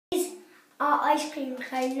our ice cream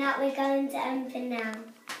cone that we're going to open now.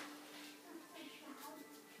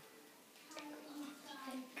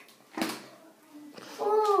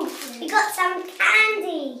 Oh, we got some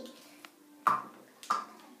candy.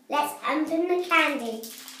 Let's open the candy.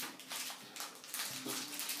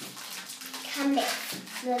 Can mix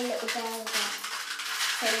the little ball up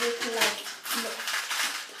so we can like mix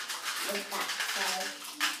with that side.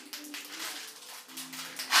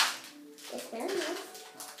 It smells nice.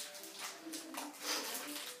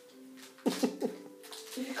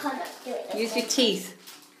 You can't do it. Use your teeth.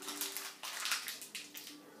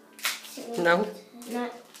 No. No.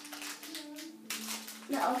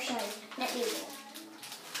 No, I'll show you. Let me do it.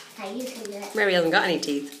 Okay, you can do it. Mary hasn't got any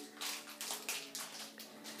teeth.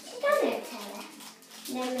 She doesn't tell her.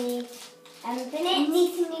 Let me open it. You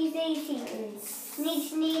need to need these things.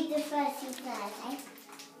 Need the first thing first, eh?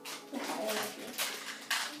 Look at it.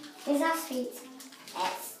 Is that sweet?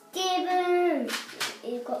 It's Steven.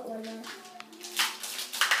 You've got one now.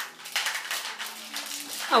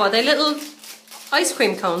 Oh, are they little ice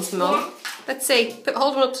cream cones, Mum? Yeah. Let's see.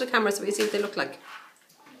 Hold one up to the camera so we can see what they look like.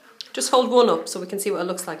 Just hold one up so we can see what it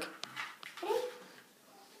looks like. Okay.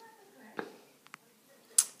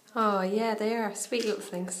 Oh, yeah, they are. Sweet little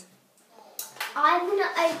things. I'm going to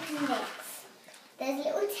open this. There's a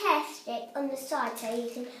little test stick on the side so you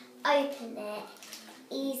can open it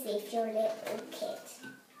easy if you're a little kid.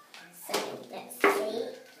 So let's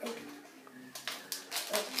see.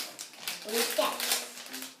 We get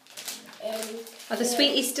Are the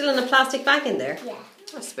sweeties still in a plastic bag in there? Yeah.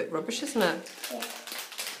 That's a bit rubbish, isn't it? Yeah.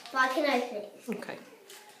 But I can open it. Okay.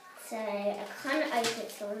 So I can't open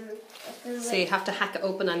it So you have to hack it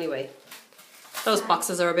open anyway. Those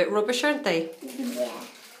boxes are a bit rubbish, aren't they? Yeah.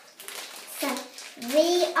 So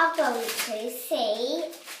we are going to see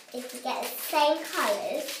if we get the same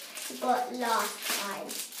colours we got last time.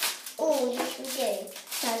 All you can do.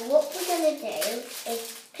 So what we're going to do is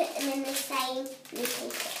put them in the same little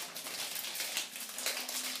kit.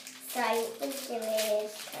 So what we're going to do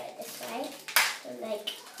is put it this way and like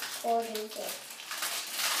all these in.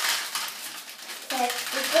 So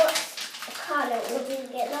we've got a colour we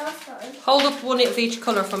didn't get last time. Hold up one of each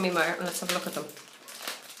colour for me, Mary, and let's have a look at them.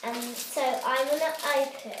 So I'm going to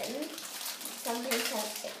open something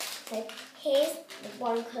else. So here's the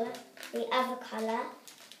one colour, the other colour,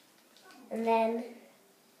 and then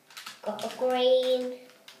got a green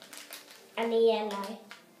and a yellow.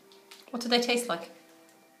 What do they taste like?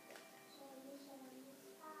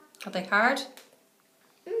 Are they hard?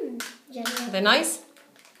 Yellow. Are they nice?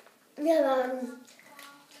 They're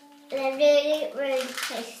really, really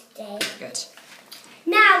tasty. Good.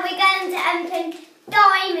 Now we're going to open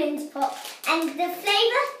Diamond Pop, and the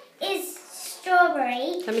flavour is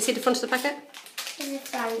strawberry. Let me see the front of the packet. In the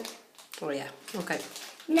front. Oh yeah, okay.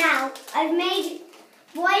 Now I've made,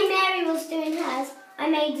 while Mary was doing hers, I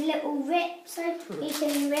made a little rip so you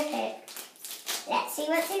can rip it. Let's see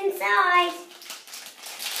what's inside.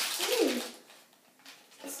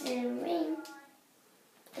 It's a ring.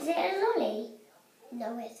 Is it a lolly?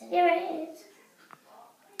 No, it isn't. Here it is.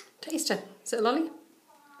 Taste it. Is it a lolly?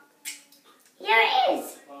 Here it is.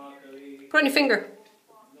 Put it on your finger.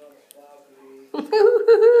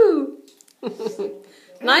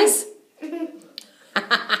 Nice?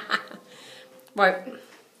 Right.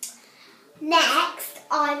 Next,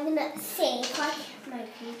 I'm going to see if I can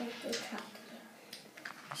open the truck.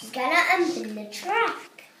 She's going to open the truck.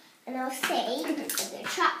 And I'll see if the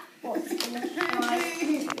truck what's going to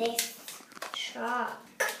find this truck.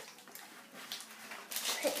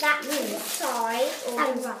 Put that inside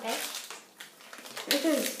all the rubbish.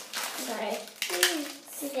 So,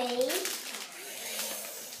 see,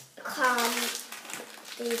 can't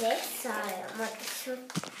do this, so I might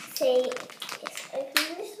see, just open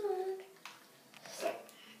this one.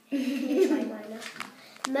 You try mine now.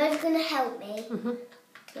 Mo's going to help me.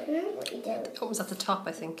 What are you doing? Opens at the top,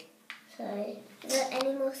 I think. So, is there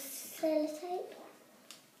any more sellotape?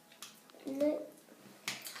 No.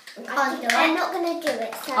 I'm not going to do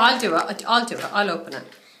it. So I'll do it. I'll do it. I'll open it.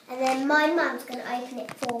 And then my mum's going to open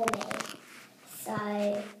it for me. So,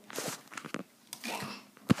 there.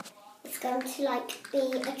 It's going to like be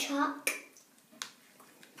a truck.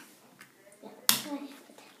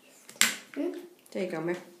 There you go,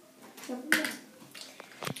 Mary.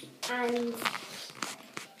 And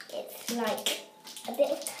it's like a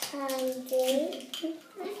bit of candy.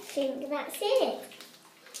 I think that's it.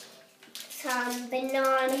 Some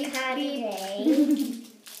banana candy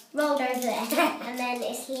rolled over there. And then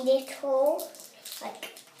it's little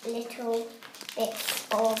bits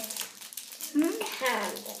of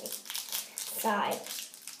candy. So,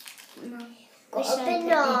 got a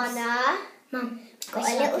banana. Mum, got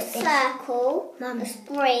a little circle, a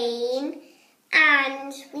screen,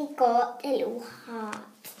 and we got a little heart.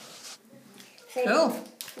 So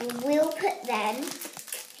Cool. we'll put them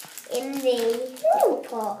in the little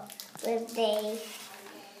pot with the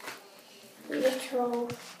little.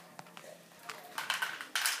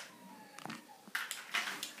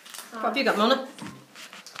 What have you got, Mona?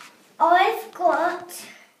 I've got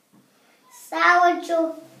sour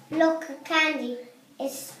locker candy.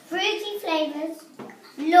 It's fruity flavours,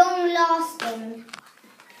 long lasting.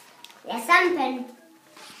 Yes, open.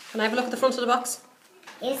 Can I have a look at the front of the box?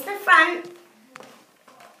 Here's the front.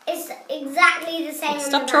 It's exactly the same.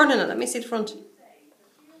 Stop turning it. Let me see the front.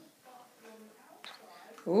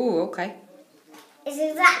 Ooh, okay. It's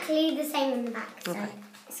exactly the same on the back. So Okay.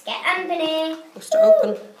 let's get opening. What's to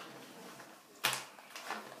open?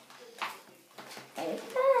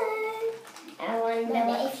 I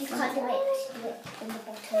wonder if you can't do it on the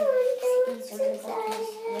bottom. It's on the bottom.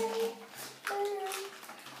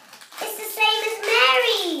 It's the same as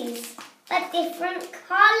Mary's, but different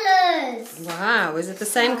colours. Wow, is it the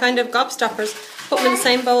same kind of gobstoppers? Put them in the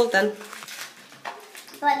same bowl then.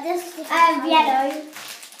 But this is yellow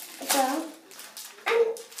as well. And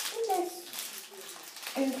this.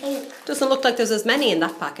 And pink. Doesn't look like there's as many in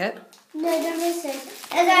that packet. No, there isn't.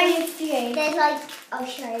 There's only a few. There's like, I'll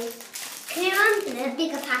show you. Can you open it? A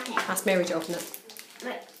bigger packet. Ask Mary to open it.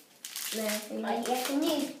 Right. No, right, yeah, can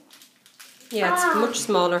you? Yeah, it's much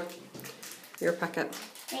smaller. Your packet.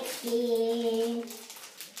 Thank you.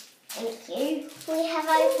 Thank you. We have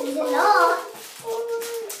opened a lot.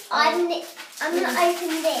 I'm not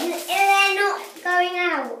opening this. They're not going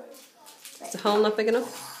out. Is the hole not big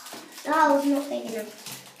enough? The hole's not big enough.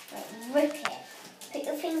 Right, rip it. Put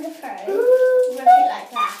your finger through. Rip it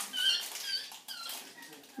like that.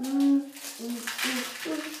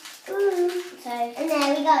 So, and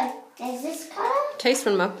there we go. There's this colour. Taste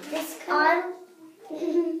one, Mum. This colour.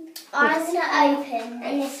 I'm going to open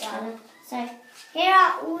and this colour. So, here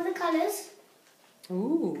are all the colours.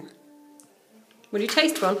 Ooh. Will you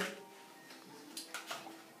taste one?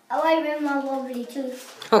 I'll open my wobbly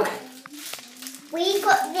tooth. Okay. We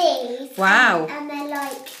got these. Wow. And they're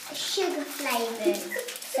like sugar flavoured.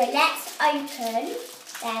 So let's open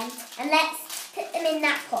them and let's put them in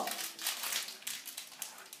that pot.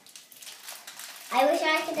 I wish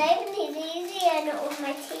I could open these easier, not with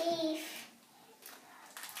my teeth.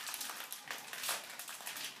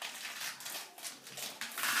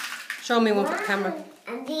 Show me one for the camera.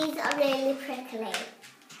 And these are really prickly.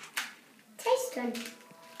 Taste one.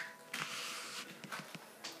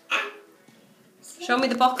 Show me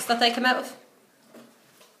the box that they come out of.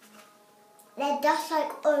 They're just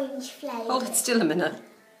like orange flavour. Hold it still a minute.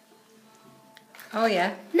 Oh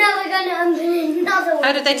yeah. Now we're going to open another one.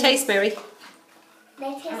 How did they taste, Mary?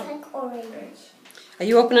 They taste like orange. Are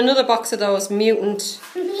you opening another box of those mutant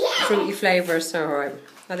Yeah. fruity flavours? Alright.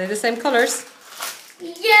 Are they the same colours?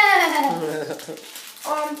 Yeah.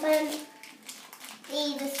 Open.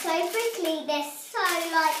 These are so prickly. They're so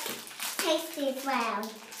like tasty as well.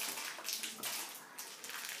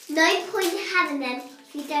 No point having them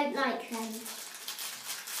if you don't like them.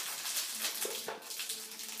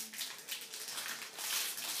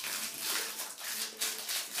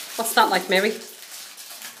 What's that like, Mary?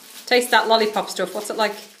 Taste that lollipop stuff. What's it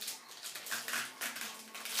like?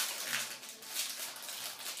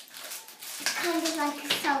 Kind of like a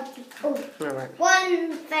salty. Oh, Alright.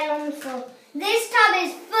 one fell on the floor. This tub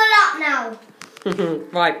is full up now.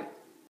 Right.